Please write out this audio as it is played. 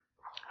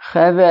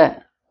Cheve,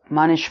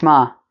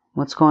 Manishma,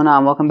 what's going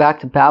on? Welcome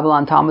back to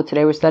Babylon Talmud.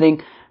 Today we're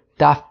studying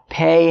Daf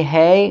Pei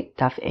Hey,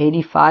 Daf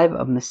 85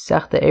 of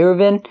Masechta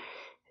Eruvin.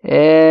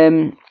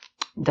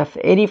 Daf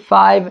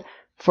 85,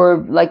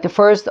 for like the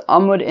first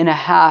amud and a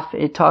half,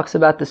 it talks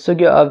about the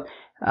sugya of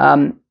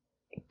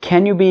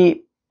can you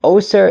be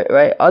oser,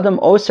 right? Adam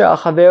oser al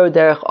chaveru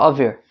derech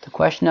avir. The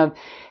question of,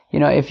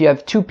 if you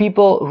have two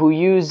people who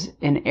use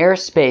an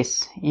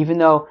airspace, even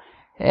though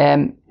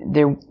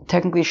there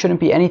technically shouldn't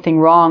be anything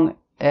wrong,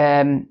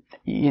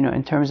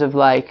 in terms of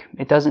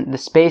the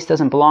space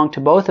doesn't belong to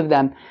both of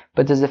them,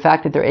 but does the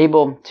fact that they're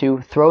able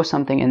to throw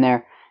something in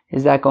there,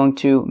 is that going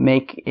to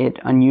make it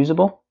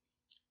unusable?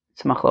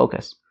 It's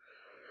machlokas.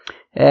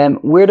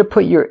 Where to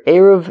put your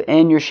Eruv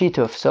and your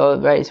Shituf. So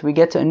we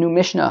get to a new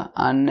Mishnah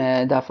on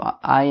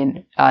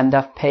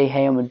Daf Pei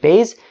Hey Amud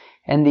Beis,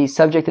 and the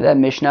subject of that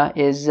Mishnah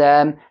is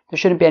there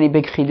shouldn't be any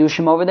big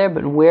chidushim over there,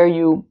 but where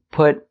you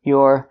put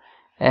your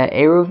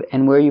Eruv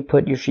and where you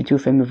put your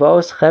Shituf and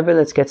Mivos. Chevre,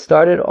 let's get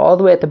started. All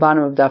the way at the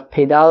bottom of Daf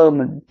Pei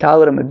Daled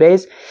Amud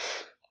Beis.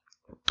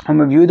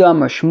 Amar Yehuda,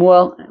 Amar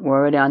Shmuel. We're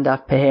already on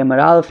Daf Pei Hey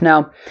Amud Aleph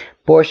now.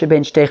 Bor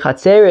shebein shtei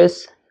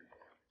chatzeres.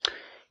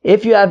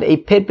 If you have a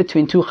pit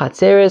between two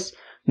chatzeres,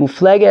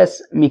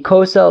 mufleges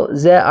mikosel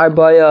ze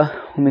arbaya,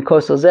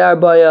 mikosel ze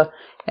arbaya,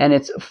 and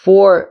it's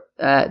 4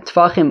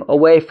 tfachim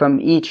away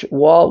from each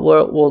wall.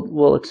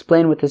 We'll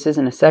explain what this is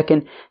in a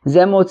second.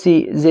 Ze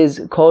motzi ziz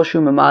kolshu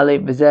memale,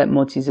 v'ze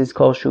motzi ziz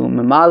kolshu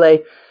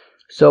memale.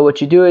 So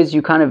what you do is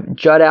you kind of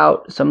jut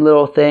out some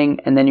little thing,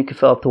 and then you can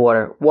fill up the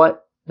water.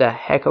 What the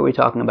heck are we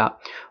talking about?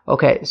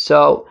 Okay,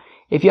 so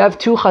if you have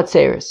two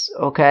chatzeres,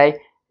 okay,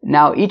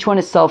 now each one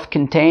is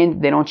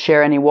self-contained. They don't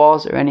share any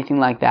walls or anything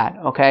like that,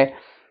 okay?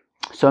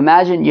 So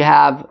imagine you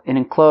have an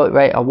enclosed,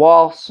 a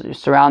wall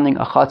surrounding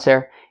a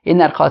chatzer. In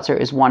that chatzer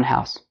is one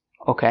house,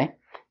 okay?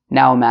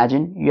 Now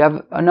imagine you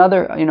have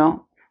another,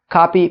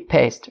 copy,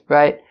 paste,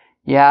 right?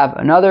 You have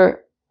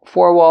another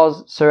 4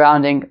 walls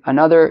surrounding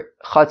another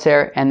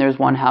chatzer, and there's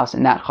one house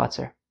in that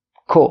chatzer.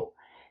 Cool.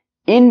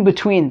 In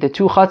between the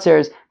two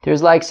chatzers,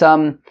 there's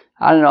some,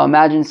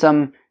 imagine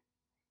some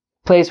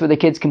place where the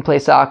kids can play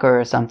soccer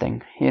or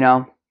something,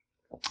 Now,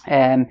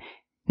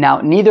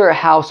 neither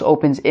house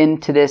opens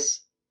into this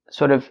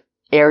sort of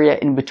area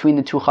in between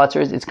the two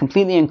chatzers. It's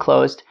completely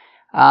enclosed.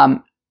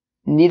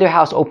 Neither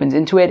house opens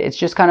into it. It's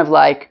just kind of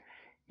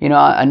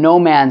a no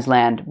man's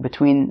land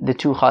between the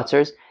two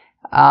chatzers.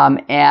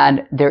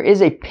 And there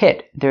is a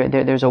pit.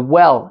 There's a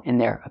well in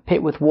there, a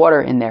pit with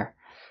water in there.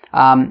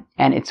 And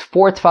it's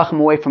 4 tfachim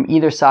away from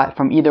either side,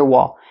 from either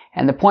wall.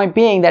 And the point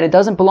being that it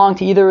doesn't belong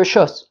to either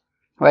rishus.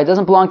 Right, it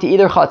doesn't belong to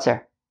either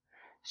chatzer.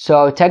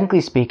 So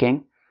technically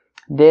speaking,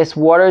 this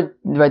water,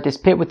 this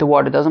pit with the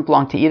water doesn't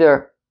belong to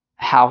either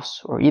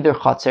house or either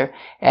chatzer.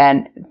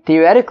 And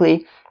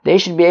theoretically, they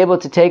should be able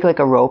to take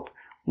a rope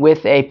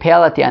with a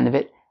pail at the end of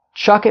it,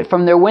 chuck it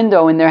from their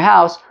window in their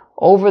house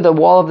over the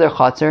wall of their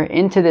chatzer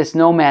into this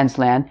no man's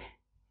land.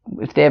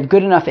 If they have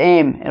good enough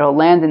aim, it'll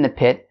land in the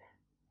pit,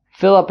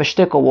 fill up a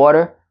shtick of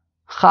water,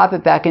 chop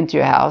it back into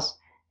your house,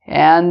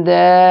 and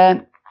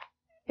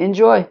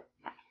enjoy.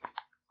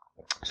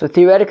 So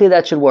theoretically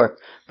that should work.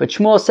 But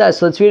Shmuel says,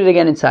 so let's read it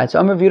again inside. So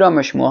Amar Yehuda,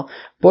 Amar Shmuel,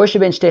 Bor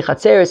shebein shtei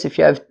chatzeres, if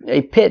you have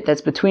a pit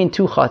that's between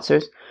two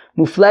chatzers,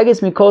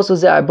 mufleges mikosel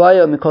ze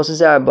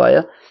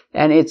arbaya,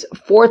 and it's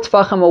 4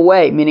 tfachim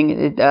away,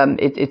 meaning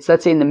it's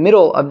let's say in the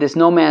middle of this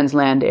no man's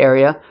land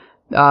area,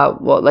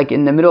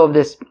 in the middle of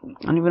this,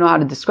 I don't even know how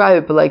to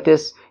describe it, but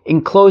this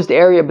enclosed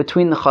area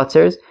between the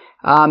chatzers,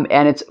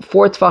 and it's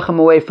 4 tfachim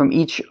away from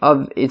each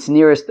of its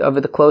nearest, of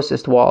the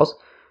closest walls.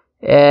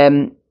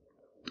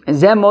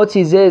 Zem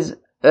motzi ziz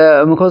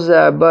mikosel ze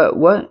arbaya,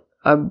 what?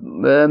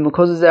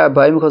 Mikosel ze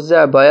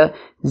arbaya.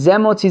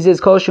 Zem motzi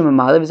ziz kolshu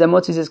memale, zem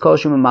motzi ziz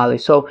kolshu memale.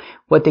 So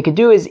what they could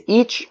do is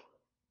each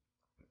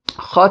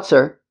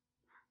chatzer,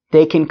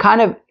 they can kind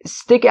of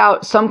stick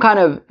out some kind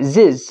of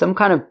ziz, some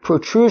kind of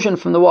protrusion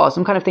from the wall,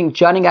 some kind of thing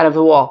jutting out of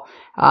the wall,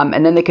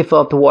 and then they can fill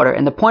up the water.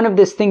 And the point of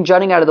this thing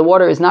jutting out of the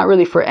water is not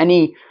really for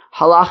any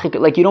halachic,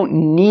 you don't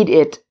need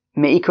it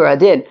me'ikar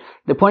adin.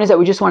 The point is that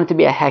we just want it to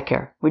be a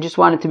heker. We just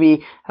want it to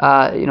be,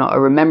 a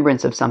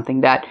remembrance of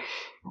something that,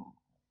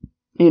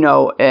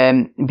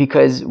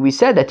 because we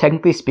said that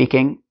technically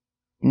speaking,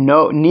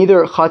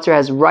 neither chatzer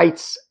has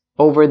rights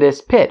over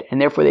this pit, and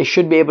therefore they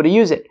should be able to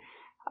use it.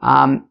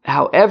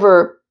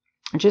 However,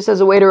 just as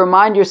a way to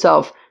remind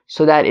yourself,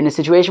 so that in a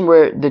situation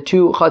where the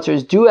two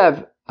chatzers do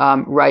have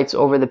rights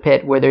over the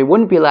pit, where they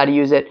wouldn't be allowed to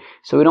use it,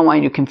 so we don't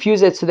want you to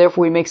confuse it, so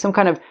therefore we make some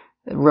kind of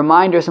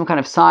reminder, some kind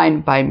of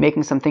sign by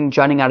making something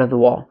jutting out of the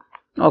wall.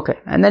 Okay,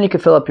 and then you can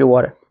fill up your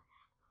water.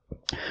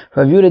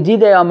 Rav Yehuda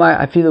didei amar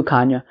afilu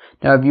kanya.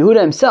 Now Rav Yehuda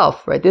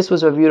himself, this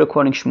was Rav Yehuda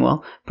quoting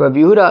Shmuel, but Rav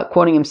Yehuda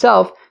quoting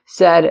himself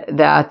said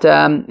that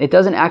it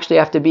doesn't actually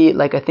have to be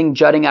a thing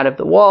jutting out of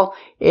the wall.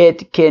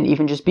 It can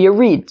even just be a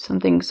reed,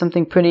 something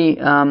pretty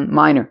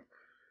minor.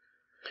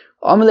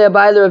 Amalei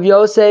Abai Rav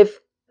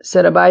Yosef,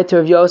 said Abai to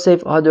Rav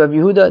Yosef, Had Rav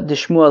Yehuda de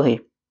Shmuel he.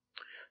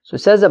 So it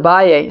says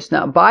Abaye. So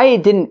now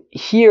Abaye didn't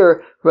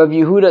hear Rav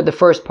Yehuda, the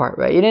first part,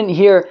 right? You didn't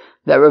hear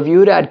that Rav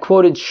Yehuda had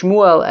quoted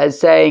Shmuel as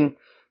saying,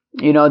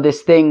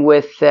 this thing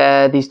with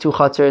these two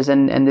chutzers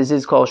and the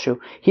ziz kolshu.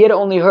 He had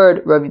only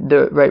heard Rav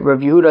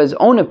Yehuda's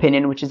own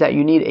opinion, which is that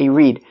you need a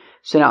reed.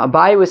 So now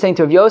Abaye was saying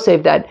to Rav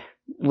Yosef that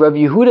Rav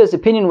Yehuda's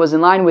opinion was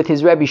in line with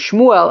his Rebbe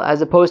Shmuel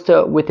as opposed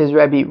to with his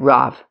Rebbe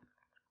Rav.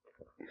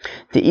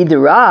 The Ida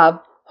Rav,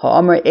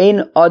 ha'amar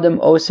ein adam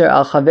oser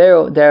al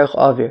chavero derech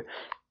avir.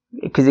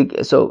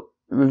 So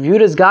Rav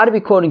Yehuda's got to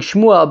be quoting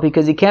Shmuel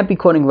because he can't be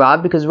quoting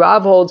Rav, because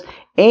Rav holds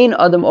ein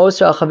adam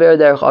oser al chavero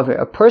derech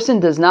avir. A person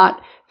does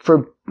not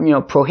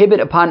prohibit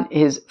upon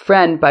his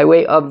friend by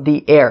way of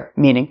the air.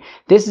 Meaning,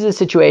 this is a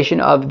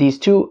situation of these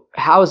two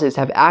houses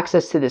have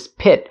access to this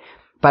pit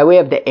by way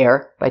of the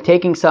air, by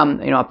taking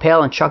a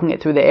pail and chucking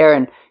it through the air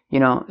and,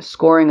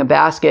 scoring a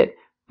basket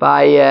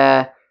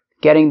by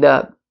getting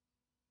the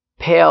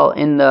pail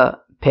in the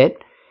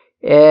pit.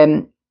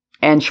 And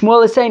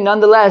Shmuel is saying,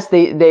 nonetheless,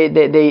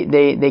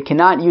 they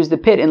cannot use the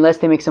pit unless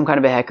they make some kind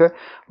of a hecker.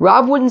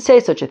 Rav wouldn't say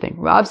such a thing.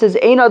 Rav says,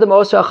 Ein adam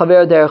osra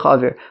chaver derech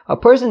avir. A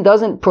person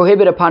doesn't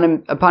prohibit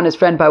upon his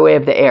friend by way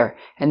of the air.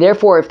 And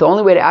therefore, if the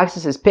only way to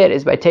access his pit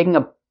is by taking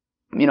a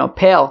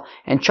pail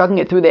and chucking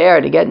it through the air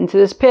to get into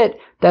this pit,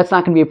 that's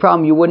not going to be a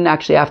problem. You wouldn't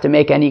actually have to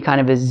make any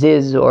kind of a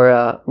ziz or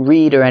a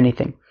reed or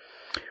anything.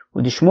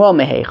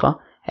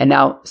 And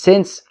now,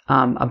 since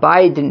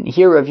Abaye didn't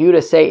hear Rav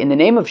Yehuda say in the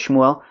name of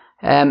Shmuel,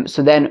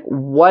 so then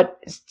what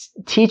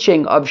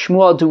teaching of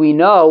Shmuel do we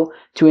know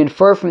to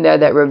infer from there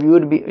that Rav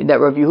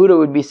Yehuda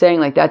would be saying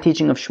like that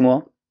teaching of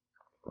Shmuel?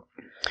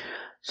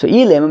 So if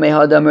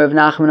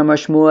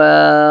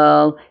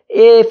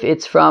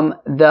it's from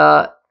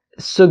the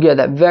sugya,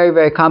 that very,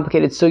 very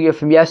complicated sugya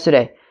from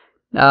yesterday,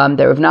 that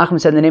Rav Nachman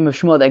said in the name of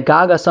Shmuel, that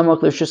Gaga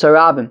Samach L'Rishus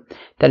Harabim,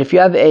 that if you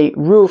have a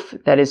roof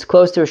that is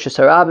close to Rishus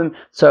Harabim,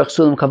 Tzarech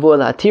Sulam Kavua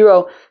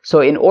L'Hatiro, so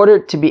in order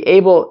to be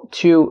able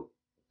to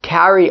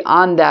carry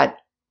on that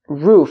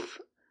roof,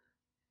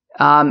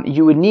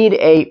 you would need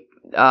a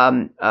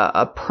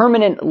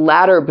permanent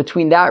ladder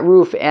between that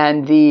roof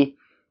and the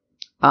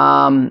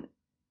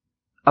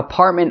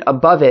apartment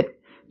above it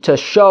to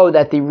show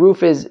that the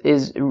roof is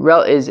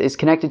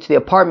connected to the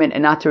apartment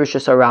and not to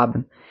Rishus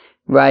Harabim,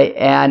 right?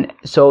 And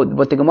so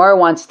what the Gemara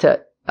wants to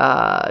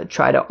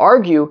try to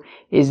argue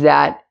is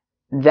that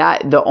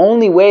the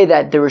only way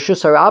that the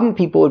Rishus Harabim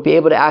people would be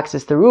able to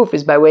access the roof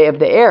is by way of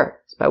the air,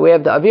 it's by way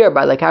of the avir,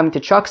 by like having to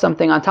chuck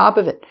something on top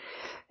of it.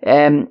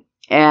 And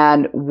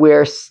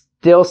we're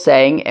still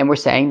saying,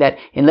 that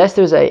unless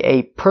there's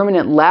a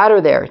permanent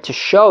ladder there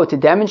to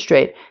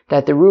demonstrate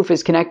that the roof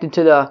is connected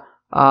to the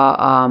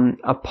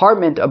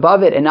apartment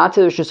above it and not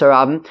to the Rishus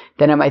Harabim,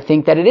 then I might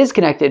think that it is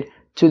connected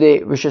to the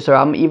Rishus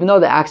Harabim, even though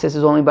the access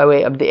is only by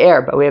way of the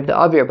air, by way of the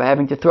avir, by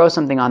having to throw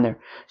something on there.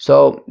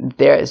 So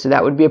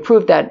that would be a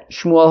proof that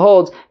Shmuel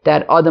holds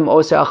that Adam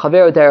Oser al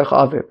Chaver derech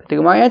avir. But the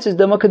Gemara answers,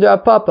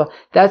 Rav Papa.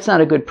 That's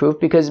not a good proof,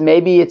 because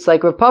maybe it's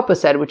like Rav Papa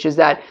said, which is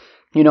that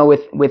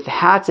with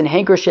hats and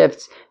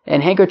handkerchiefs,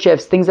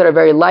 things that are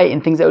very light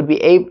and things that would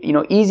be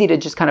easy to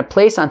just kind of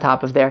place on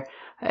top of there.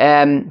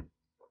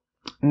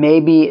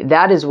 Maybe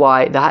that is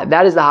why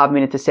that is the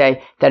Havmina to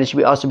say that it should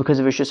be also because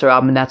of Rishus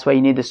Harabim, and that's why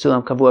you need the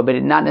Sulam Kavua, but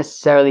not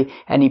necessarily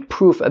any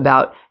proof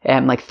about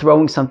like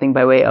throwing something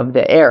by way of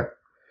the air.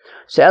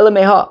 So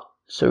Elameha.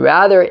 So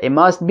rather, it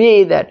must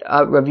be that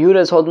Rav Yehuda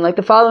is holding like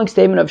the following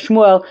statement of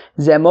Shmuel: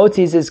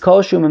 Zemotziz is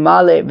kol shu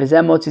memale,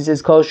 v'zemotziz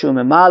is kol shu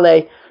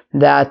memale.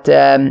 That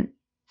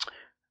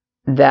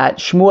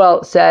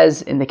Shmuel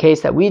says in the case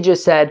that we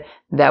just said,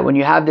 that when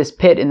you have this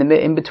pit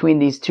in between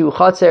these two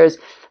chutzers,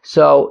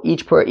 so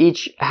each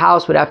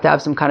house would have to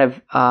have some kind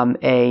of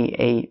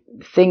a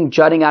thing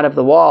jutting out of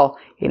the wall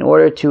in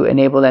order to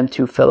enable them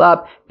to fill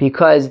up,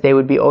 because they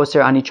would be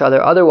oser on each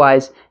other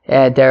otherwise.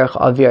 Derech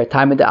avir.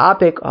 Time of the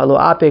apik, alo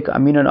apik,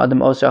 aminon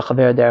adam oser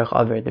chaver derech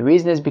avir. The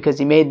reason is because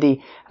he made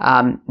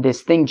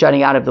this thing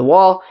jutting out of the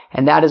wall,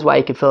 and that is why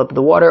he could fill up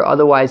the water.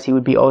 Otherwise, they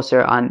would be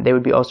oser on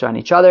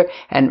each other.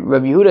 And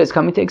Rav Yehuda is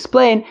coming to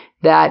explain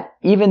that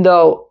even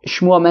though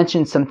Shmuel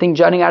mentioned something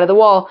jutting out of the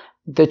wall,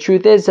 the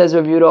truth is, says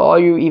Rav Yehuda, all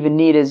you even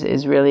need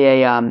is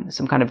really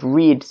some kind of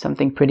reed,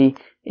 something pretty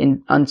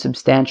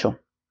unsubstantial.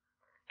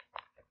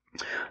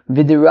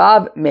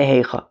 V'dirav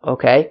mehecha.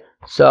 Okay,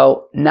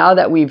 so now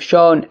that we've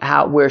shown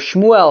where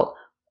Shmuel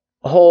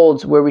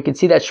holds, where we can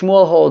see that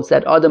Shmuel holds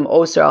that Adam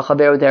Oser al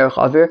Chaver derech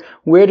avir,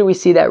 where do we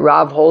see that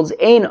Rav holds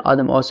Ein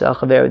Adam Oser al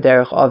Chaver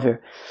derech avir?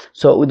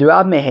 So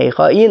V'dirav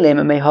mehecha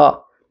ilema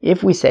meha.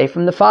 If we say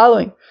from the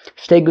following.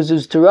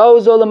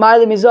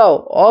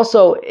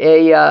 Also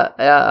a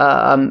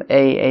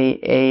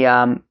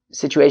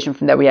situation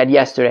from that we had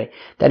yesterday,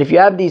 that if you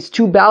have these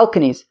two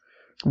balconies,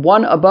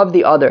 one above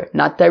the other,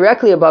 not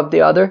directly above the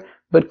other,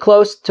 but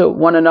close to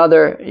one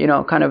another,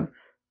 kind of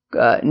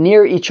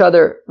near each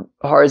other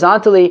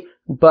horizontally,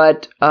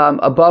 but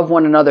above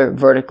one another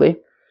vertically.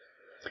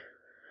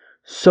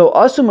 So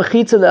asu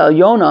mechitza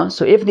le'elyona.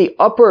 So if the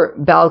upper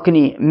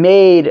balcony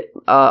made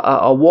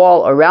a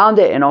wall around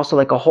it and also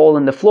like a hole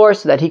in the floor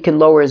so that he can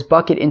lower his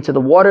bucket into the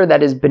water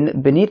that is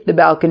beneath the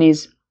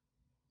balconies.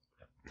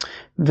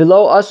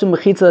 V'lo asu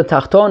mechitza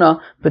tachtona,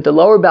 but the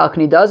lower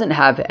balcony doesn't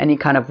have any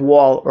kind of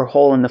wall or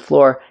hole in the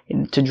floor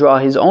to draw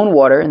his own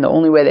water, and the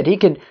only way that he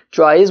could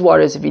draw his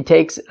water is if he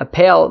takes a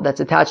pail that's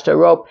attached to a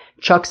rope,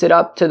 chucks it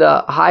up to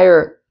the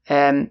higher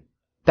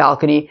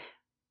balcony,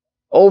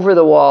 over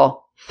the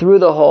wall, through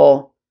the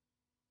hole,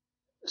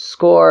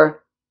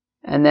 score,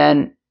 and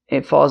then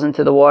it falls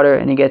into the water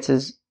and he gets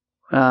his,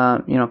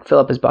 fill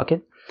up his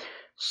bucket.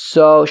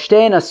 So,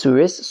 shtein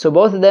asuris, so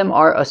both of them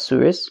are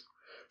asuris.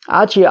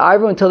 Achi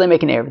arvu, until they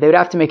make an erev. They would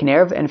have to make an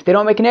erev, and if they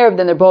don't make an erev,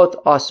 then they're both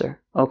asur.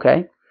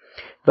 Okay?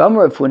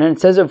 V'amar Rav Huna, and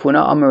it says Rav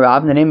Huna, Amar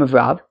Rav, in the name of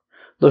Rav,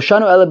 lo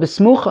shanu ela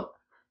b'smucha,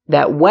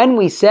 that when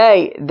we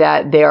say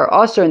that they are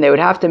asur and they would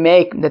have to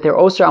make, that they're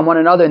asur on one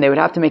another and they would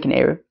have to make an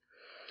erev,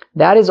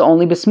 that is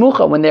only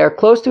b'smucha, when they are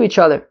close to each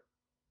other.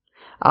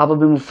 Aval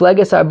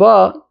b'mufleges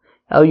arba,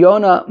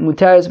 elyona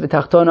muteres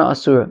v'tachtona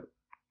asura.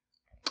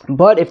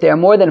 But if they are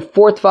more than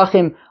 4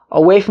 tfachim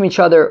away from each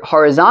other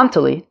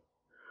horizontally,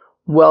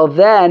 well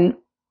then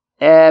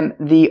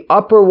the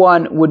upper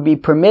one would be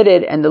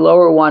permitted and the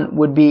lower one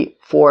would be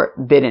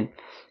forbidden.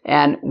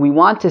 And we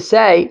want to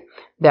say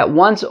that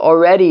once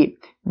already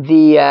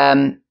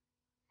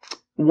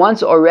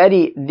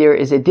there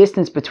is a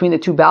distance between the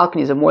two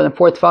balconies of more than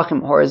 4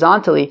 tfachim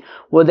horizontally,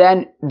 well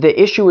then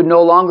the issue would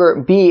no longer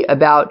be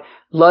about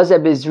laza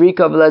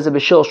b'zrika v'laza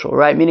b'shilshul,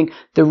 right? Meaning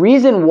the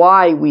reason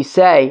why we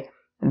say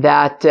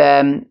that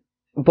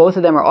both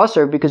of them are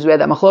asur, because we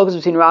had that machlokas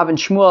between Rav and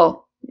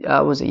Shmuel,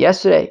 was it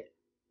yesterday?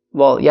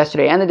 Well,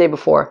 yesterday and the day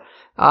before,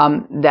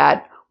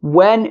 that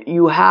when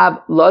you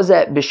have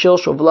laza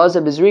b'shilshul,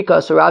 laza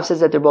b'zrika, so Rav says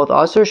that they're both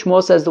asur,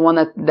 Shmuel says the one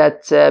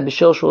that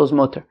b'shilshul is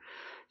mutter.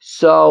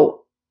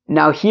 So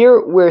now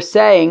here we're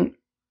saying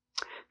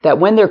that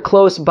when they're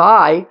close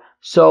by,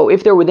 so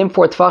if they're within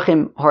 4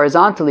 tfachim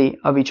horizontally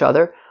of each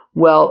other,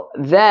 well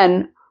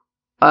then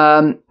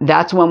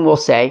that's when we'll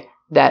say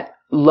that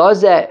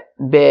laza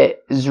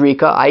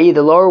b'zrika, i.e.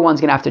 the lower one's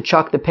going to have to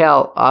chuck the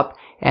pail up,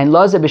 and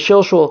laza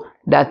b'shilshul,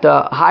 that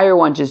the higher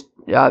one just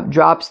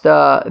drops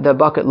the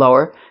bucket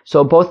lower.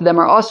 So both of them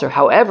are asur.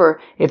 However,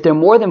 if they're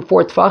more than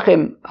 4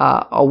 tfachim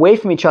away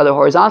from each other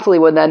horizontally,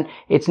 well then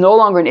it's no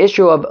longer an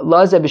issue of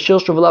laza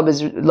b'shilshul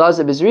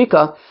laza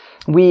b'zrika.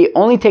 We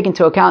only take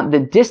into account the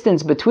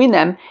distance between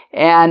them,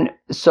 and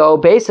so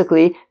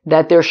basically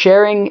that they're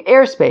sharing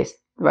airspace,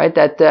 right?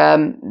 That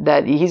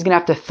he's going to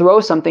have to throw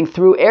something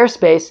through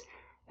airspace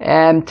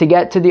to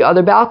get to the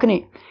other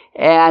balcony.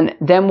 And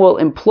then we'll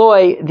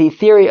employ the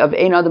theory of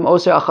ein adam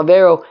oser al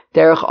chavero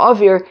derech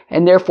avir,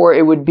 and therefore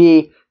it would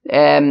be,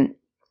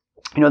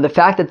 the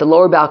fact that the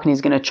lower balcony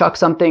is going to chuck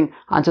something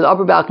onto the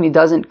upper balcony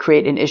doesn't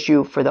create an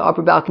issue for the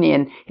upper balcony,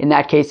 and in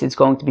that case it's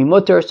going to be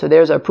mutter. So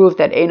there's our proof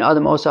that ein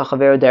adam oser al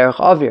chavero derech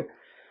avir.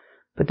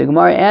 But the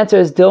Gemara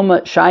answers,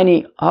 Dilma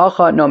shiny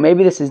hacha, no,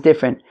 maybe this is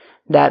different.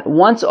 That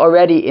once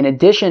already, in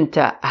addition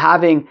to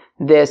having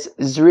this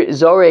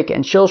zorek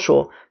and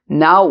shilshul,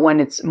 now when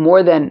it's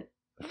more than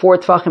 4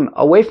 tfachim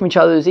away from each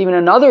other, there's even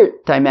another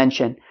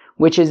dimension,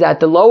 which is that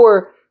the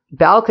lower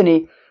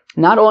balcony,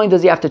 not only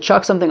does he have to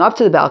chuck something up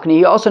to the balcony,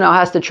 he also now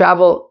has to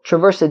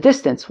traverse a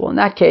distance. Well, in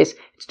that case,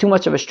 it's too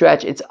much of a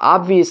stretch. It's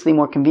obviously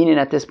more convenient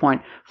at this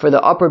point for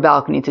the upper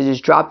balcony to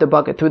just drop the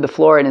bucket through the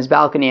floor in his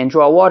balcony and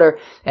draw water,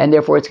 and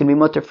therefore it's going to be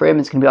mutter for him,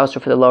 it's going to be also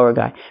for the lower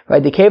guy.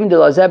 Right? The kevin de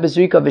lazeb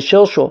zrika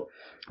v'shilshul,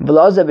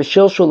 v'lazeb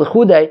v'shilshul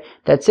l'chudei,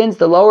 that since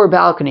the lower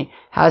balcony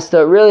has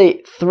to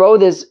really throw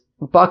this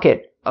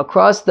bucket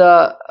across the,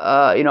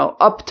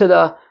 up to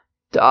the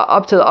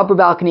upper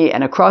balcony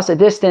and across a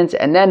distance,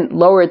 and then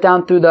lower it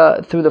down through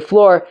the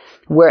floor,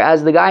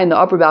 whereas the guy in the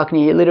upper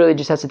balcony, he literally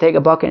just has to take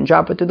a bucket and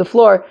drop it through the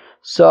floor.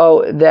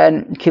 So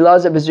then,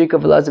 kilaza b'zrika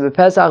v'laza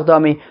b'pesach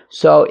dami.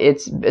 So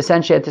it's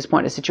essentially at this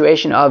point a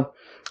situation of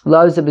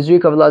laza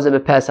b'zrika v'laza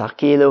b'pesach.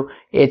 Kilu,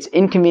 it's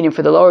inconvenient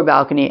for the lower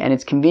balcony and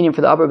it's convenient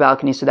for the upper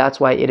balcony, so that's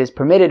why it is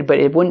permitted. But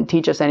it wouldn't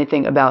teach us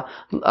anything about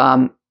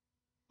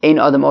ein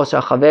adam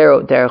oser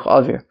chavero derech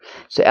avir.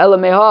 So ela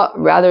meha,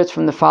 rather it's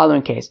from the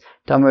following case.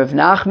 Tam Rav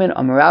Nachman,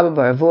 Amar Rabba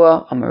bar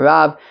Avua, Amar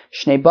Rav,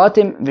 Shnei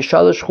batim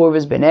v'shalosh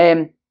churvas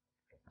b'neihem.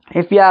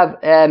 If you have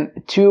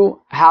 2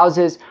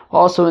 houses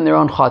also in their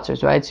own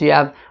chutzers, right? So you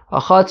have a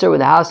chutzner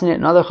with a house in it,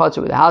 another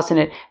chutzner with a house in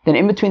it. Then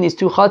in between these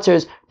 2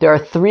 chutzers, there are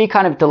 3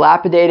 kind of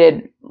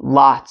dilapidated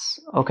lots,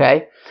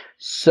 okay?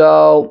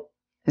 So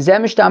so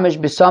the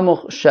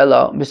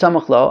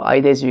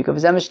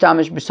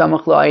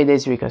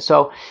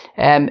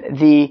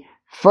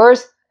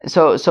first,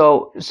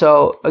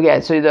 so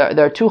again, so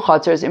there are 2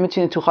 chutzers. In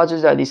between the 2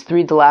 chutzers, there are these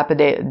 3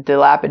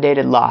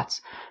 dilapidated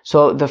lots.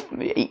 So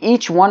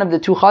each one of the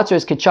 2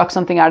 chutzers could chuck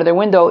something out of their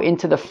window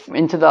into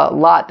the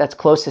lot that's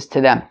closest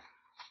to them.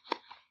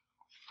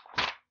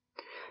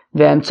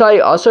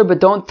 But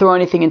don't throw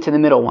anything into the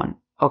middle one.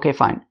 Okay,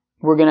 fine.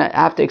 We're going to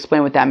have to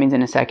explain what that means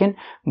in a second.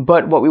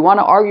 But what we want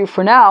to argue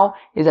for now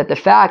is that the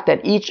fact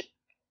that each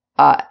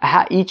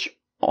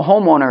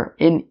homeowner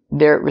in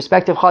their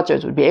respective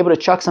chutzers would be able to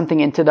chuck something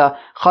into the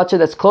chutzner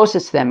that's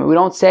closest to them. And we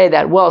don't say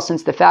that, well,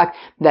 since the fact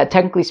that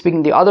technically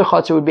speaking the other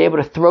chutzner would be able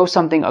to throw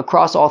something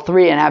across all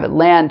three and have it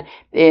land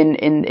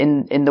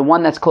in the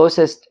one that's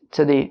closest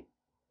to the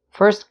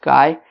first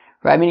guy,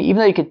 right? I mean, even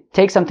though you could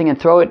take something and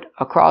throw it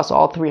across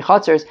all three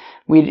chutzers,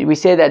 we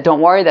say that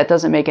don't worry, that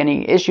doesn't make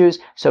any issues.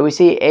 So we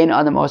see ein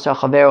adam oser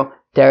chavero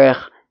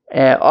derech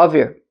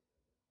avir.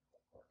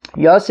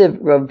 Yosef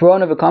Rav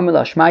Brona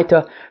v'kamila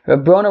shmaita. Rav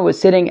Brona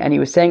was sitting and he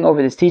was saying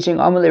over this teaching.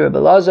 Amalei Rav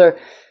Elazar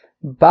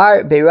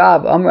bar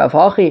beirav amrav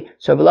hachi.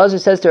 So Rav Elazar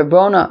says to Rav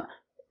Brona,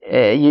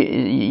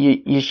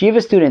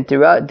 yeshiva student, did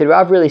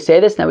Rav really say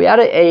this? Now we had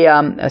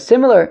a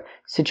similar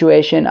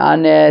situation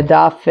on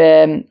Daf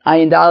Ayin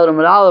Daled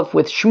Amud Aleph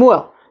with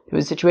Shmuel. There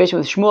was a situation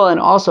with Shmuel, and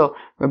also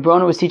Rav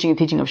Brona was teaching a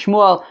teaching of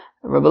Shmuel.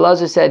 Rav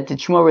Elazar said, did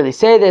Shmuel really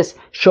say this?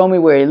 Show me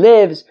where he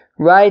lives,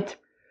 right?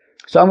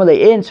 So Amalei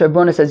in, so Rav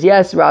Brona says,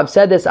 yes, Rav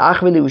said this,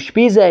 achvili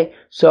ushpize.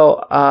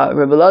 So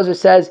Rav Elazar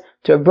says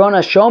to Rav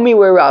Brona, show me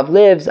where Rav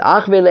lives,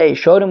 achvili,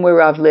 showed him where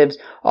Rav lives.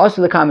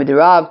 Also the Kami de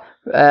Rav,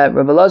 Rav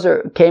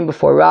Elazar came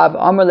before Rav,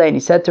 Amalei, and he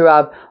said to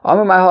Rav,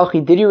 Amar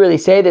Mahachi, did you really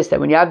say this, that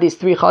when you have these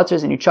three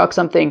chutzers and you chuck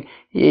something,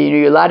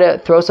 you're allowed to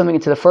throw something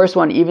into the first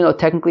one, even though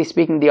technically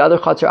speaking the other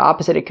chutzer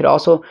opposite, it could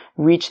also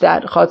reach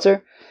that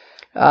chutzer?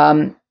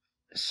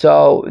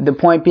 So the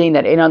point being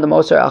that Einan the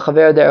Moser al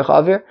Chaver Derech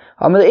Avir.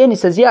 Amalei in, he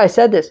says, yeah, I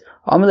said this.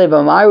 Amalei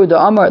v'amaru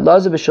da Amar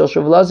Lazav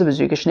b'shilshul v'lazav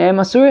b'zrika shneim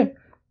masurin.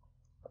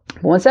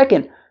 One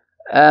second,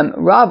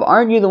 Rav,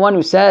 aren't you the one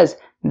who says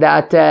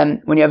that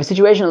when you have a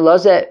situation of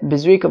Lazav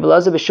b'zrika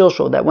v'lazav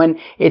b'shilshul, that when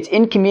it's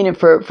inconvenient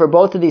for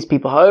both of these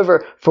people,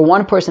 however, for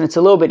one person it's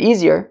a little bit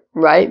easier,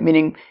 right?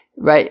 Meaning,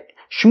 right?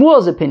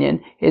 Shmuel's opinion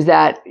is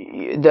that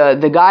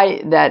the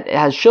guy that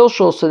has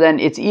shilshul, so then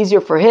it's easier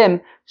for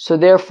him. So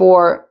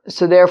therefore,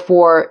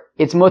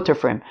 it's mutter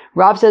for him.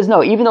 Rav says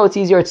no, even though it's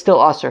easier, it's still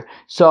usher.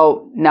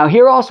 So now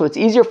here also, it's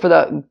easier for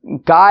the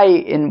guy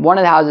in one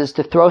of the houses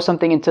to throw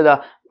something into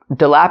the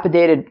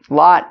dilapidated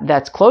lot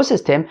that's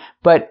closest to him,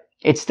 but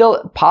it's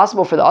still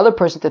possible for the other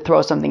person to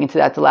throw something into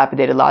that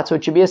dilapidated lot. So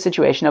it should be a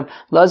situation of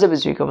lazav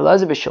zrika,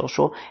 lazav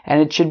shilshul, and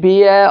it should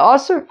be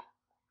usher.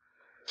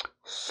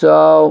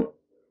 So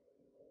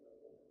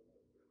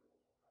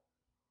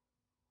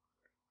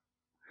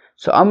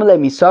Amalei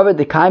misaver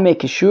dekaime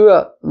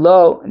kishura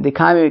lo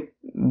dekaime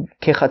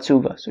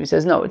kechatzuva. So he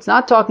says, no, it's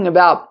not talking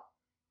about.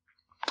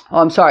 Oh,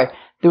 I'm sorry.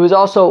 There was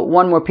also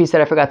one more piece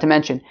that I forgot to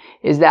mention.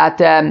 Is that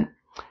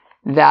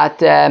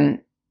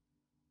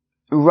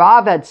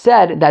Rav had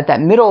said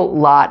that middle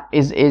lot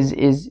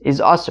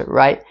is usher,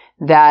 right?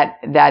 That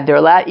they're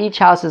allowed, each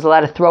house is allowed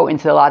to throw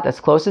into the lot that's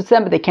closest to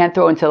them, but they can't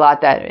throw into the lot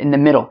that in the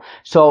middle.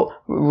 So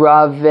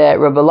Rav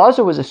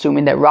Elazar was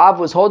assuming that Rav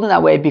was holding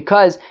that way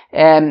because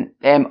Adam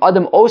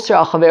Oser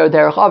al Chaver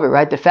Derech Avir,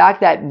 right? The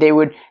fact that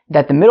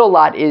the middle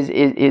lot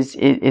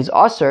is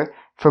usher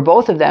for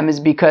both of them is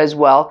because,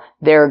 well,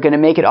 they're going to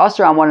make it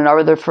usher on one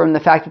another from the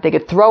fact that they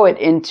could throw it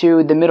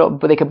into the middle,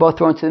 but they could both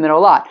throw into the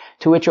middle lot.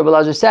 To which Rav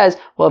Elazar says,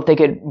 well,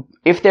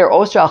 if they're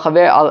Oser al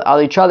Chaver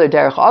al each other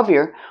Derech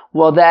Avir,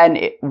 well then,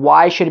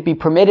 why should it be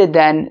permitted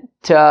then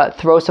to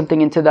throw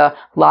something into the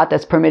lot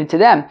that's permitted to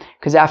them?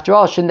 Because after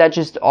all, shouldn't that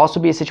just also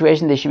be a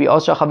situation they should be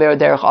Oser Chaver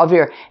Derech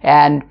Avir?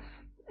 And,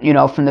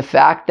 from the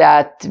fact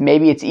that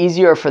maybe it's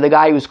easier for the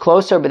guy who's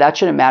closer, but that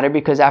shouldn't matter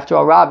because after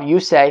all, Rav, you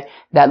say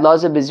that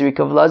Lazav b'zrika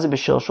v'lazav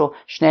b'shilshul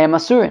shnei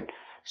masurin.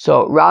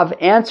 So Rav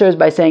answers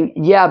by saying,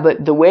 yeah,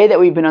 but the way that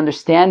we've been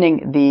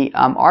understanding the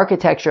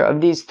architecture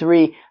of these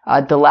three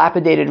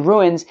dilapidated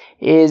ruins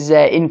is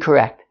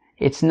incorrect.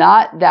 It's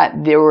not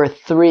that there were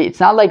three, it's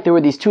not like there were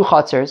these two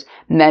chutzers,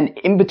 and then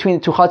in between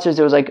the two chutzers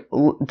there was like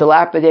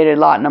dilapidated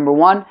lot number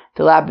 1,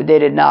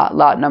 dilapidated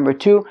lot number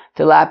 2,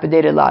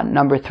 dilapidated lot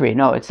number 3.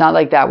 No, it's not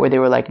like that where they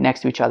were like next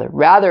to each other.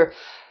 Rather,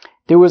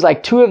 there was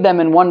like two of them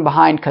and one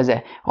behind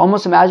kazeh.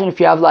 Almost imagine if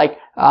you have like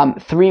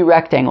 3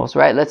 rectangles,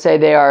 right? Let's say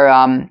they are,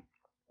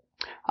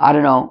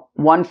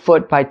 1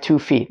 foot by 2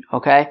 feet,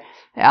 okay?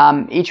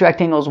 Each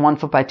rectangle is 1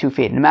 foot by 2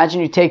 feet. And imagine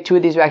you take 2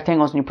 of these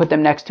rectangles and you put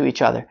them next to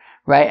each other,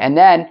 right? And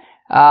then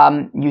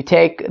you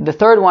take the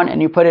third one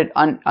and you put it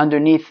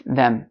underneath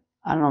them.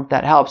 I don't know if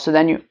that helps. So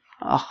then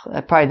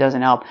that probably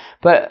doesn't help.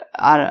 But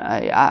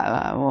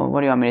what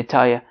do you want me to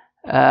tell you?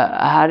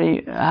 How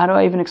do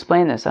I even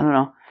explain this? I don't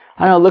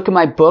know. Look at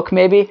my book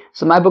maybe.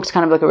 So my book's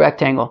kind of like a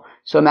rectangle.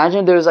 So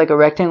imagine there's like a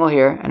rectangle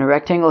here and a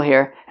rectangle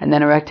here and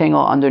then a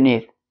rectangle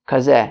underneath.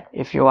 Kazeh,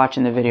 if you're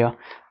watching the video.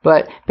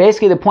 But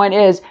basically the point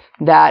is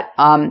that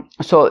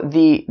so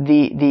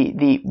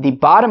the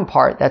bottom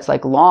part that's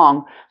like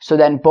long, so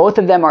then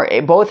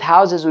both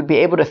houses would be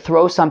able to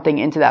throw something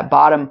into that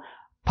bottom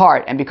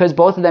part, and because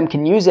both of them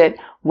can use it,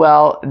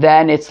 well,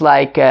 then it's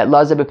like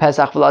laza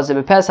b'pesach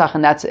v'laza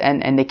b'pesach,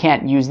 and they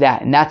can't use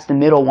that, and that's the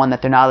middle one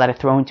that they're not allowed to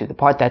throw into, the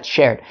part that's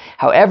shared.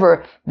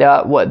 However,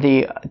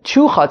 the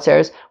two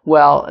chatzers,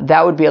 well,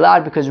 that would be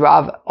allowed because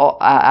Rav,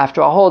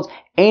 after all, holds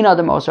ein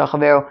adam osar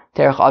chaveru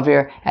derech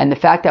avir, and the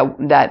fact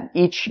that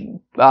each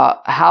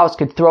house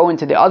could throw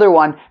into the other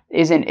one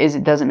isn't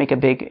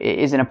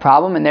a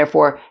problem, and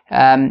therefore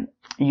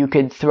you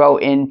could throw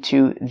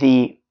into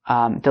the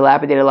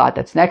dilapidated lot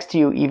that's next to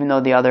you, even though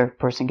the other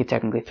person could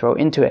technically throw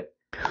into it.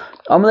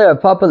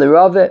 Rav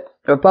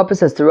Papa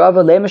says to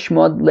Rava, Lema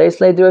Shmuel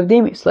leislei de Rav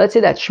Dimi. So let's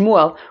say that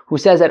Shmuel, who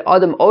says that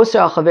Adam Oser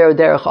al Chaveru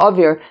derech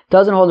Avir,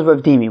 doesn't hold of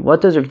Rav Dimi.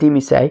 What does Rav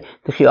Dimi say?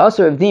 The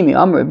Chiyasu Rav Dimi,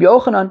 Amr Rav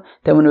Yochanan,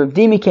 that when Rav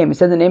Dimi came, he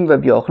said the name of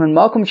Rav Yochanan,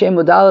 Malkum She'em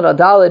Modalad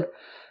Adalid,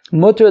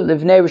 Mutter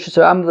Livnei Rishus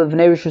HaRam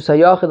Livnei Rishus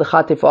HaYachid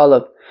L'chatif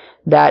Olav.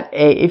 That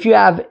if you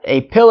have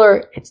a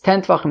pillar, it's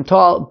 10 tefachim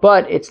tall,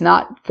 but it's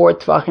not 4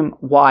 tefachim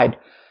wide.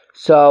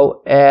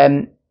 So,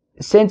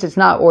 since it's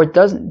not, or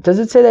does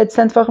it say that it's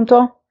 10 tefachim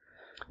tall?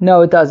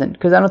 No, it doesn't,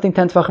 because I don't think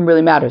 10 tefachim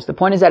really matters. The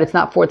point is that it's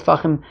not 4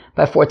 tefachim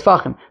by 4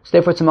 tefachim, so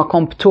therefore it's a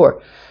makom p'tur.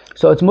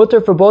 So it's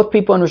mutter for both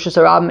people in Rishus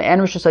HaRabim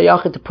and Rishus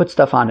HaYachid to put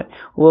stuff on it.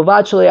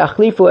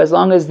 As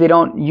long as they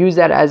don't use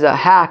that as a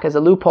hack, as a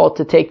loophole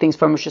to take things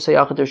from Rishus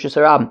HaYachid to Rishus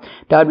HaRabim,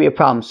 that would be a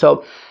problem.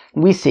 So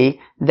we see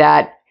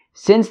that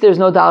since there's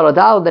no dal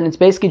or then it's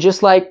basically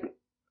just like,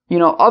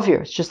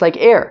 avir, it's just like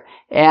air.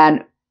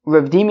 And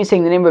Rav Dimi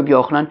saying the name of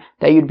Rav Yochanan,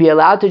 that you'd be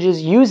allowed to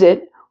just use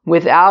it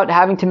without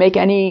having to make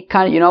any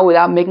kind of,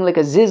 without making like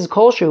a ziz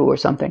kolshehu or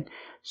something.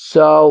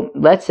 So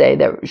let's say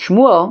that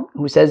Shmuel,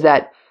 who says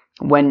that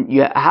when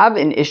you have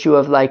an issue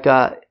of like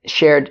a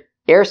shared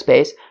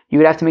airspace, you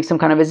would have to make some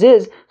kind of a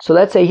ziz. So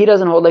let's say he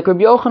doesn't hold like Rav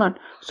Yochanan.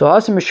 So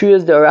Hasim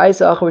Rishuyas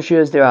de'oraisa, Ach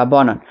Rishuyas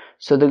de'rabanan.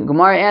 So the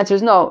Gemara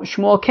answers, no,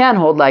 Shmuel can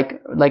hold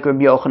like Rav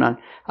Yochanan.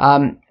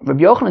 Rav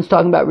Yochanan's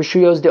talking about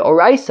Rishuyos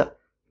de'oraisa.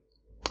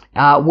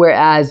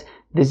 Whereas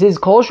the Ziz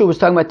Kolshu was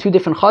talking about two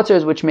different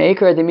chatzers, which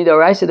me'eker the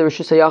midoraisa, the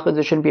Rishus HaYachid,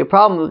 there shouldn't be a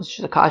problem. It's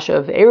just a kasha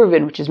of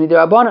Eruvin, which is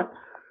midorabanan.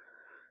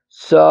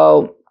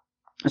 So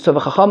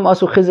v'chacham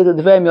asu chizik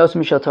l'dverim yosem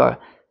mishal Torah.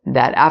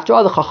 That after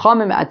all, the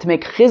chachamim had to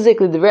make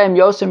chizik l'dverim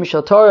yosem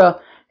mishal Torah,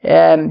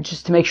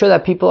 just to make sure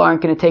that people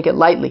aren't going to take it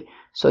lightly.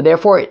 So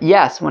therefore,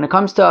 yes, when it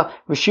comes to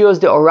Rishuyos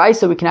de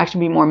Oraisa, we can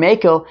actually be more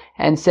makel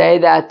and say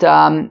that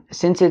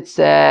since it's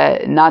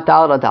not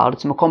Dalad Adal,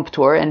 it's Makom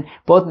P'tur, and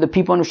both the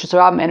people in Rishus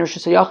HaRabim and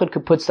Rishus HaYachid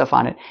could put stuff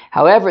on it.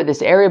 However,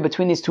 this area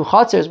between these two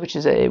chatzers, which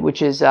is a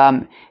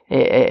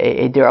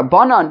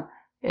derabanan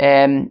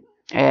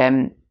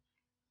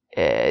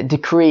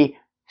decree,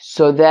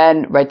 so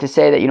then, right, to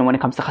say that, when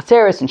it comes to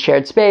chatzeres and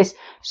shared space,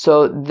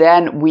 so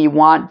then we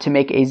want to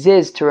make a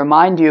ziz to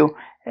remind you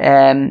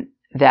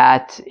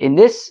that in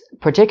this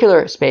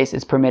particular space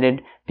it's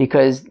permitted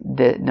because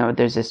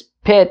there's this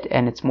pit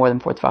and it's more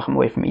than 4 tefachim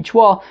away from each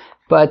wall,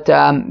 but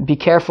be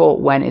careful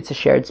when it's a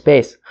shared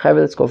space.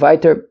 Let's go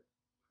weiter.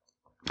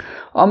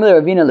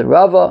 Amar Ravina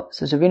l'Rava,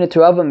 says Ravina to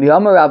Rava,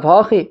 Miyamar Rav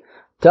Hachi,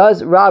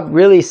 does Rav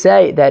really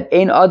say that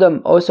ein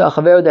adam osa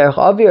chaveru derech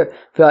avir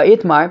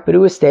v'ha'itmar? But it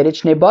was stated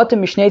shnei batim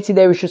mishnei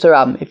tzidei Rishus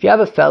HaRabim. If you have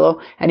a fellow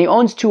and he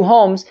owns 2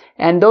 homes,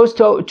 and those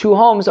two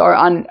homes are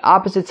on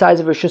opposite sides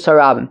of Rishus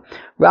HaRabim,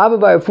 Rabbi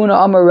Bar Funa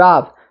Amar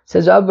Rav,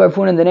 says Rabbi Bar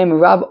Funa in the name of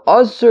Rav,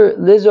 Asur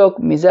lizok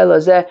mizel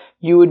hazeh,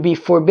 you would be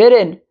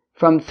forbidden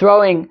from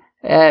throwing.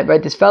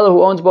 This fellow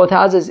who owns both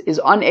houses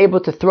is unable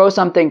to throw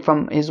something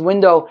from his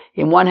window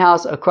in one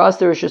house across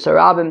the Rishus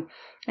HaRabim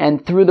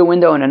and through the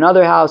window in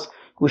another house.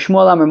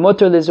 Shmuel Amar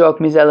Mutter lizok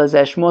mizel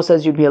hazeh. Shmuel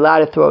says you'd be allowed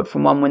to throw it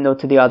from one window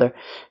to the other.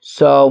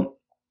 So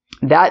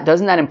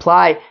doesn't that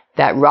imply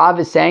that Rav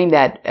is saying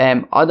that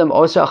Adam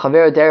Osa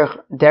Chaver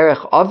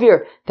Derech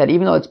Avir, that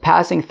even though it's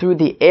passing through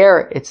the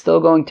air, it's still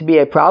going to be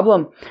a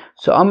problem?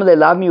 So Amalei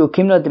Lavmi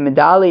Ukimna de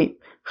Medali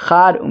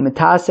Chad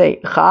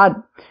Umetase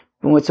Chad.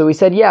 So we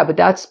said, yeah, but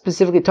that's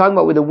specifically talking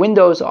about where the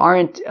windows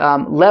aren't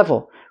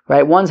level,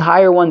 right? One's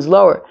higher, one's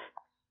lower.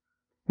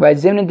 Right,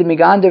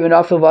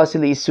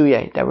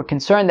 that we're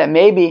concerned that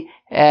maybe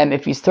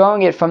if he's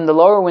throwing it from the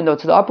lower window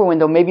to the upper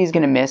window, maybe he's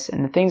going to miss,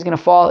 and the thing's going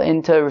to fall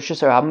into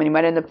Rishus HaRabim, and he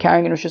might end up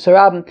carrying in Rishus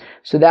HaRabim.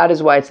 So that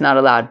is why it's not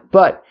allowed.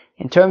 But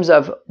in terms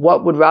of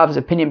what would Rav's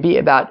opinion be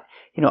about,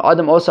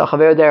 Adam Osa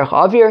Chaver Derech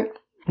Avir?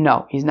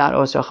 No, he's not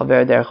Osa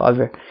Chaver Derech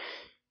Avir.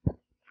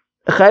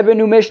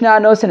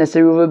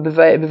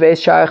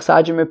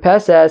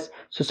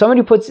 So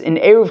somebody puts in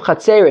Eruv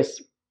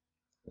Chatzeris,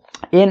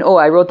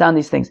 I wrote down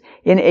these things,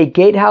 in a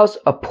gatehouse,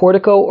 a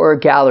portico, or a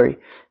gallery.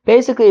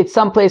 Basically, it's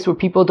some place where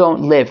people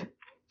don't live.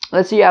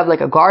 Let's say you have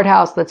like a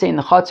guardhouse. Let's say in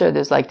the chutzner,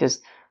 there's like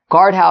this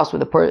guardhouse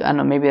with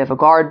maybe they have a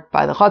guard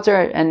by the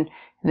chutzner, and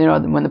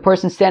when the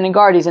person's standing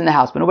guard, he's in the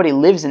house, but nobody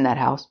lives in that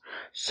house.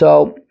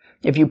 So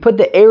if you put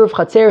the Eruv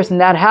Chatzeris in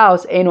that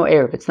house, Eino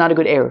Eruv, it's not a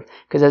good Eruv.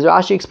 Because as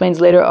Rashi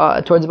explains later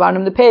towards the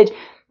bottom of the page,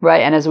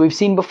 right, and as we've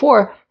seen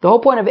before, the whole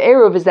point of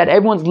Eruv is that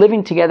everyone's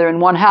living together in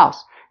one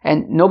house.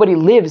 and nobody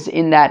lives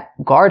in that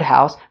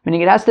guardhouse,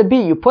 meaning it has to be,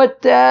 you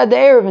put the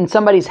Eruv in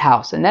somebody's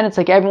house, and then it's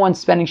like everyone's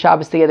spending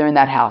Shabbos together in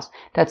that house.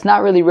 That's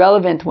not really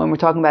relevant when we're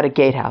talking about a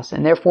gatehouse,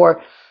 and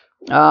therefore,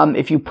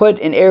 if you put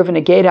an Eruv in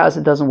a gatehouse,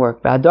 it doesn't work.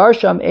 And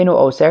also,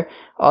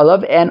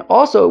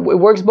 it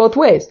works both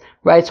ways,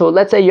 right? So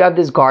let's say you have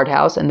this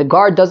guardhouse, and the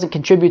guard doesn't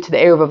contribute to the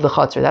Eruv of the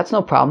Chatzar. That's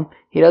no problem.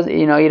 He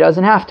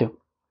doesn't have to.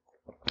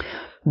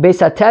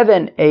 Beis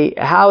HaTeven, a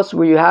house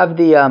where you have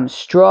the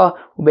straw,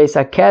 Beis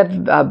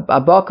HaKev, a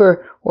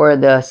bakar, or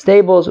the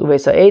stables,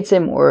 Beis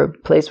HaEtzim, or a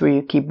place where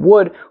you keep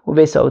wood,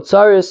 Beis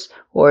HaOtzaris,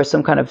 or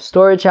some kind of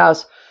storage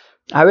house.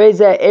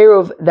 Hareze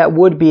Eruv, that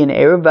would be an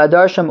Eruv.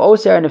 V'adarsham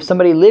Oser, and if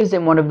somebody lives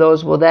in one of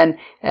those, well then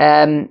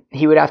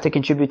he would have to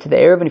contribute to the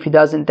Eruv, and if he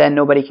doesn't, then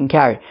nobody can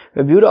carry.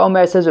 Rabbi Yehuda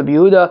Omer says, Rabbi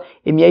Yehuda,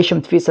 Im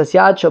Yeshem Tfisas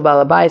Yad Shel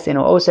Baal Habayis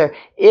Eno Oser.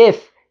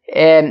 If,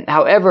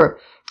 however,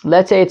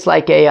 let's say it's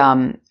like a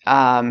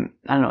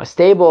a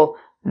stable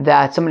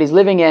that somebody's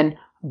living in,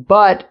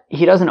 but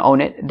he doesn't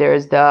own it.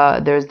 There's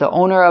the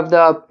owner of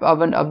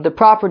the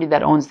property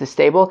that owns the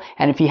stable,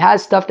 and if he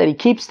has stuff that he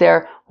keeps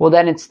there, well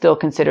then it's still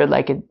considered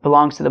like it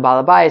belongs to the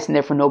Baal Habayis, and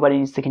therefore nobody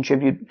needs to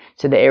contribute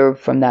to the Eruv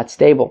from that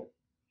stable.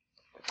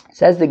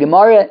 Says the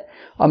Gemara,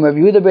 Rav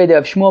Yehuda Breder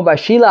of Shmuel Bar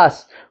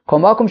Shilas, Kol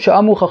Makom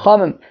She'amu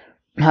Chachamim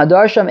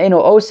Hadar Sham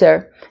Eno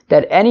Oser,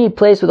 that any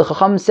place where the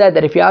Chacham said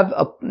that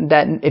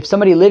if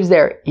somebody lives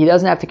there, he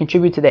doesn't have to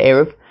contribute to the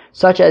Eruv,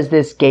 such as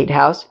this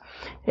gatehouse.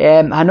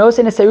 Hanos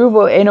en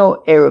Eruv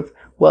Eno Eruv.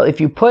 Well, if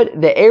you put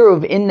the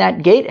Eruv in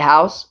that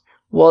gatehouse,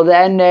 well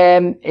then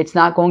it's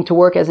not going to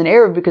work as an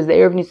Eruv, because the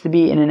Eruv needs to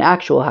be in an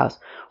actual house.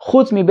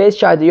 Chutz mi beis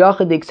shar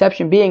yachid, the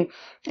exception being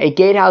a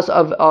gatehouse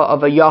of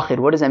a yachid.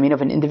 What does that mean?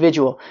 Of an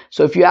individual.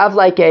 So if you have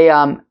like a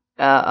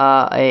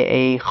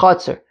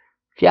chatzar,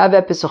 if you have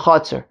epis a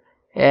chatzar,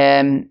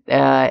 and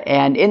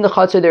in the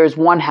chatzar there is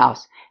one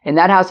house, and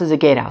that house is a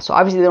gatehouse. So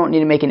obviously they don't need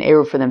to make an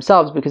Eruv for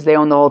themselves because they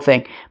own the whole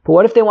thing. But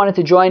what if they wanted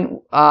to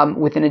join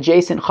with an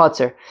adjacent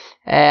chatzar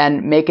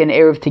and make an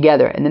Eruv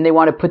together, and then they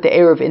want to put the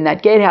Eruv in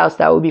that gatehouse?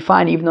 That would be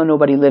fine, even though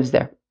nobody lives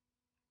there.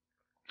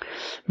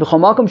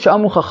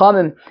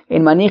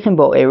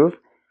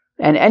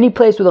 And any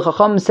place where the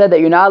Chacham said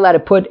that you're not allowed to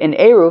put an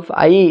Eruv,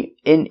 i.e.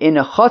 in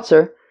a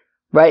chatzar,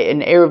 right?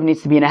 An Eruv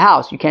needs to be in a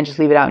house. You can't just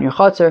leave it out in your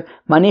chatzar.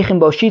 Manichin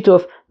bo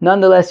shituf.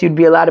 Nonetheless, you'd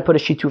be allowed to put a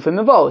shitufim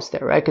mevos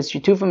there, right? Because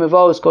shitufim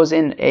mevos goes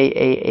in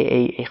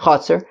a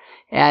chatzar,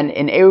 and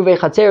an Eruv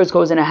chatzeros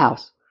goes in a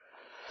house.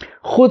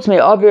 Chutz me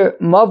avir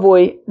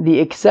mavui, the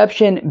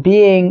exception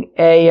being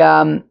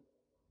the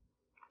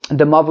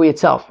mavui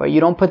itself, right? You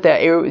don't put the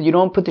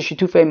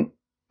shitufim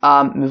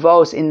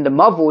mevos in the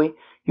mavui.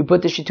 You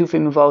put the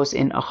shitufim mevos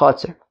in a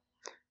chatzar.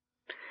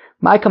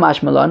 My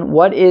kamash malan,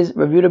 what is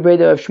Rav Yehuda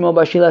Breder of Shmuel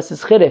Bar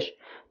Shilas' chiddush?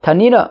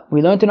 Tanina,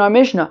 we learned in our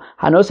Mishnah,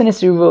 Hanosen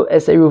es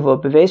Eruvo,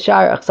 beveis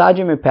shar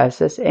achsadim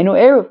repeses enu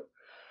Eruv.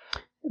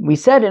 We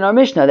said in our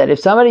Mishnah that if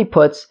somebody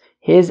puts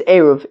his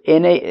Eruv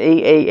in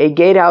a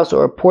gatehouse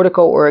or a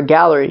portico or a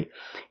gallery,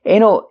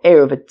 enu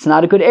Eruv, it's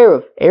not a good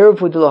Eruv. Eruv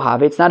v'dulo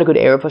have, it's not a good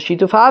Eruv for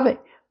shituf have,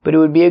 but it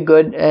would be a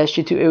good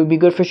it would be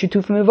good for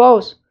shituf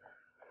mivos.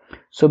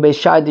 So beis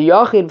shar de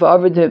yachid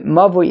v'aver de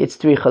mavui it's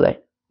trichale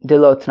de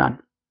lotnan.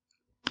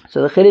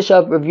 So the chiddush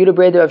of Rav Yehuda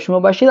Breder of Shmuel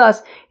Bar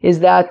Shilas is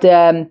that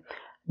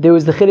there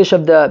was the chiddush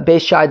of the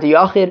Beis Shar de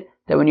Yachid,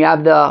 that when you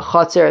have the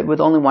chatzar with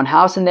only one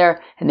house in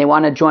there, and they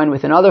want to join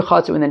with another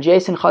chatzar, with an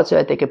adjacent chatzar,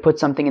 that they could put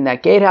something in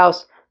that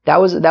gatehouse. That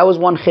was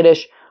one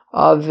chiddush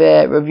of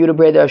Rav Yehuda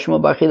Breder of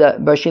Shmuel Bar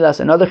Shilas.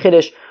 Another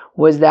chiddush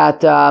was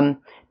that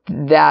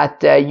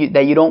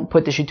you don't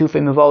put the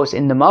shitufei mevos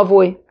in the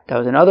mavui. That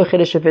was another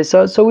chiddush of his.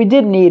 So we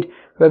did need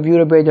Rav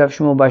Yehuda Breder of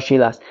Shmuel Bar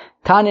Shilas.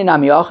 Tanin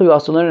Am Yachid, we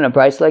also learned in a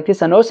brayso like this.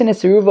 Anosin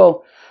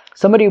esiruvo,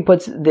 somebody who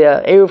puts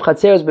the Eruv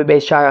Chatzeros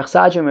bebeis shar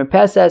achsadim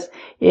repeses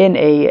in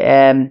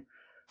a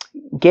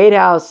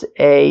gatehouse,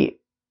 a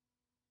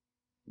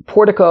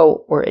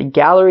portico, or a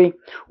gallery,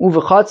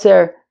 uve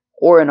chatzer,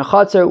 or in a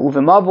chatzer, uve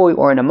mavui,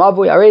 or in a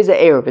mavui, areza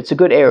Eruv. It's a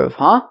good Eruv,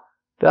 huh?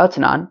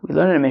 Be'atanan, we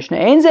learned in a Mishnah,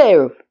 ein ze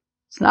Eruv.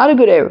 It's not a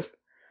good Eruv.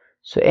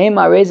 So ein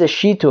areza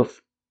shituf.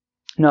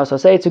 No, so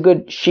say it's a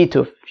good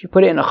shituf. If you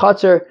put it in a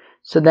chatzar,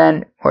 so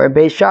then, or a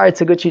beis shar,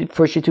 it's a good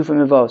for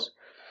shitufim mevos.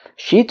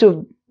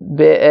 Shituf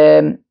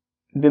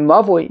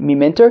b'mavui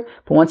miminter.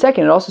 But one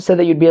second, it also said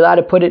that you'd be allowed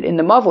to put it in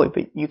the mavui,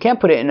 but you can't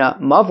put it in a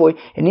mavui.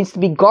 It needs to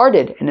be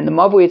guarded, and in the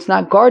mavui, it's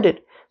not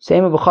guarded.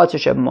 Same with chatzar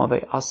sheb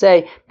mavui. I'll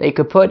say that you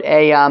could put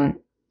the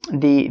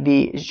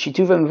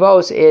shitufim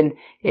mevos in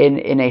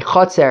a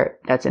chatzar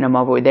that's in a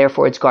mavui,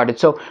 therefore it's guarded.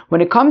 So when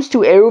it comes to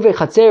eruv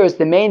chatzeros,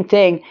 the main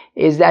thing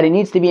is that it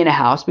needs to be in a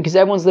house because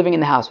everyone's living in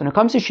the house. When it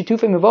comes to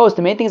shitufim mevos,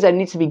 the main thing is that it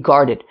needs to be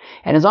guarded,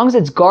 and as long as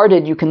it's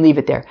guarded, you can leave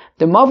it there.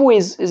 The mavui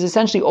is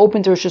essentially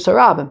open to Rosh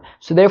Hashanah,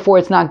 so therefore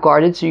it's not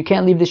guarded, so you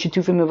can't leave the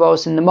shitufim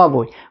mevos in the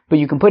mavui, but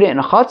you can put it in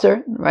a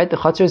chatzar, right? The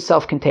chatzar is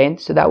self-contained,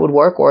 so that would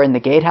work, or in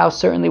the gatehouse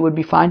certainly would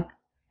be fine.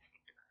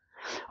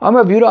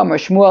 Amar Yehuda, Amar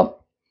Shmuel.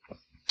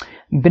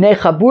 B'nei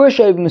Chabur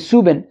Shoyv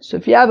Mesubin. So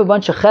if you have a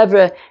bunch of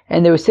chevre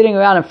and they were sitting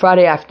around on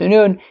Friday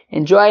afternoon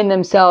enjoying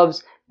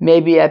themselves,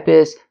 maybe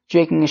epis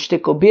drinking a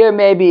shtickle beer,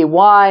 maybe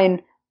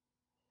wine,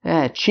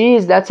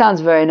 cheese. That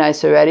sounds very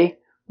nice already.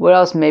 What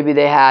else? Maybe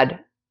they had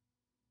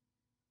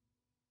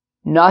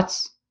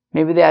nuts.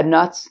 Maybe they had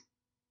nuts.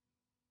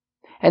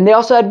 And they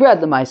also had bread,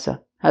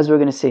 lemaisa, as we're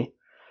going to see.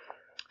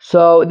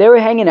 So they were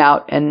hanging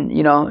out and,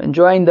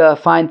 enjoying the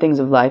fine things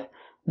of life.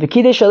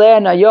 V'kidesh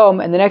aleh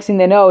nayom, and the next thing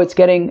they know, it's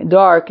getting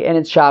dark and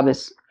it's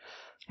Shabbos.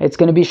 It's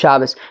going to be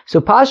Shabbos. So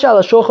pasha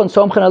al shulchan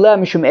somchen aleh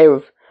mishum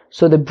eruv.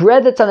 So the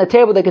bread that's on the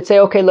table, they could say,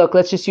 okay, look,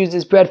 let's just use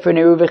this bread for an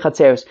eruv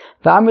chatzeros.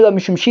 V'amr la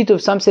mishum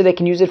shituf, some say they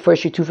can use it for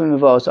shitufim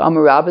mevos. So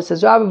Amar Rabba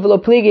says, Rabba v'lo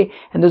pligi,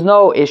 and there's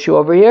no issue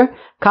over here.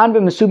 Kan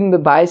b'mesubim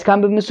b'bayis,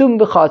 kan b'mesubim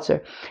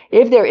b'chatzer.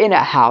 If they're in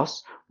a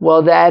house,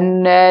 well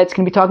then it's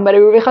going to be talking about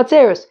eruv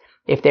chatzeros.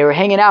 If they were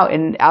hanging out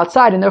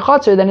outside in their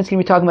chatzer, then it's going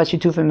to be talking about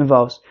shitufim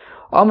mevos.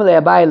 Amar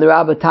le Abaye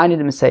l'Rabba tani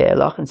de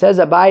Mesayelach, and says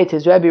Abaye to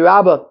his Rebbe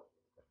Rabba,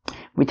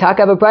 we talk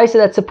about a brisa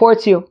that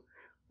supports you.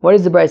 What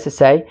does the brisa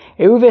say?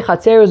 Eruve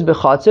chatzeros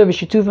b'chatzer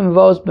v'shitufim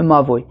mevos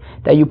b'mavui.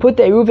 That you put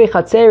the eruve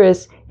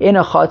chatzeros in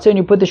a chatzer and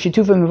you put the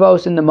shitufim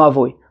mevos in the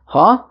mavui.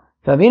 Huh?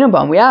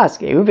 V'avinabam, we ask,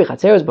 eruve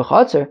chatzeros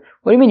b'chatzer?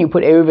 What do you mean you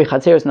put eruve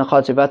chatzeros in the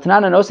chatzer?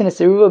 V'atanan anosin es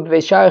eruve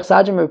b'veisharich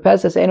sajim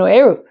repesas eno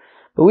eruv.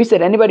 But we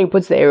said anybody who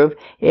puts the eruv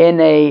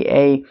in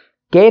a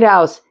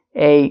gatehouse,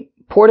 a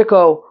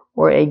portico,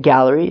 or a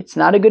gallery, it's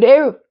not a good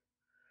eruv.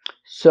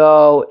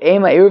 So,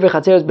 ema eruv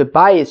chatzeros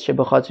bebayis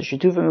shebechatzer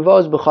shitufim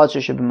mevos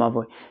b'chatzer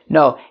shebemavui.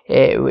 No,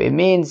 it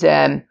means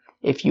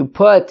if you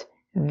put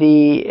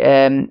the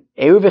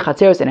eruv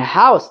chatzeros in a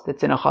house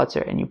that's in a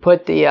chatzer, and you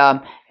put the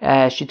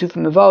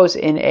shitufim mevos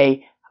in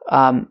a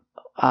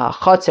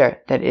chatzer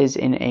that is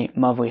in a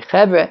mavui.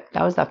 Chevre,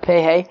 that was the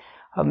pehei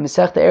of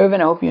Masechta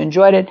Eruvin. I hope you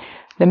enjoyed it.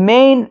 The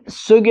main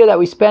sugya that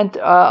we spent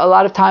a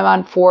lot of time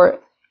on for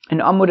an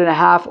amud and a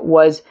half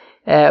was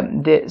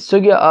the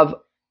sugya of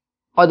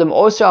Adam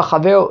Osra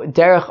Chavero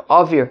Derech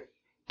Avir.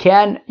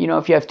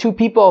 If you have two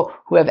people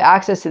who have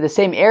access to the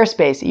same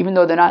airspace, even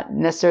though they're not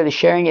necessarily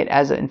sharing it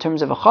in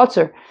terms of a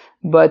chutzner,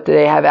 but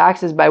they have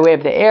access by way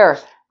of the air,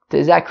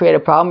 does that create a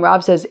problem?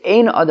 Rav says,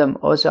 Ein Adam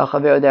Osra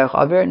Chavero Derech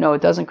Avir. No,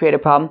 it doesn't create a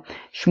problem.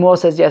 Shmuel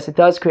says, yes, it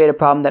does create a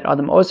problem that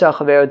Adam Osra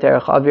Chavero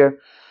Derech Avir.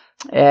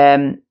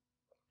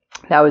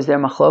 That was their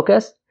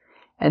machlokas.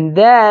 And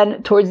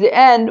then, towards the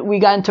end, we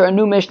got into our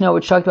new Mishnah,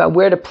 which talked about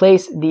where to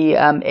place the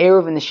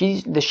Eruv and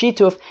the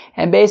Shituf.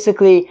 And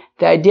basically,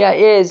 the idea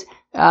is,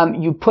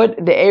 you put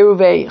the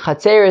Eruv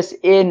Chatzeris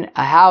in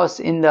a house,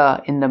 in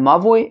the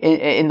Mavui,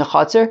 in the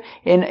Chatzer,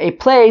 in a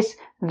place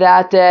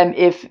that,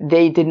 if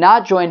they did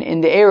not join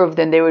in the Eruv,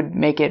 then they would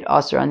make it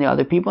Aser on the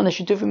other people. And the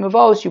Shitufim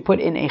Mavos, you put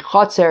in a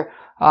Chatzer,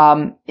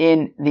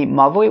 in the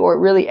Mavui, or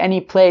really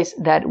any place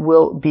that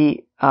will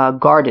be,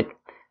 guarded.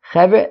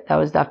 Chevre, that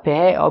was Daf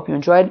Pehei. I hope you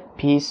enjoyed.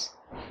 Peace.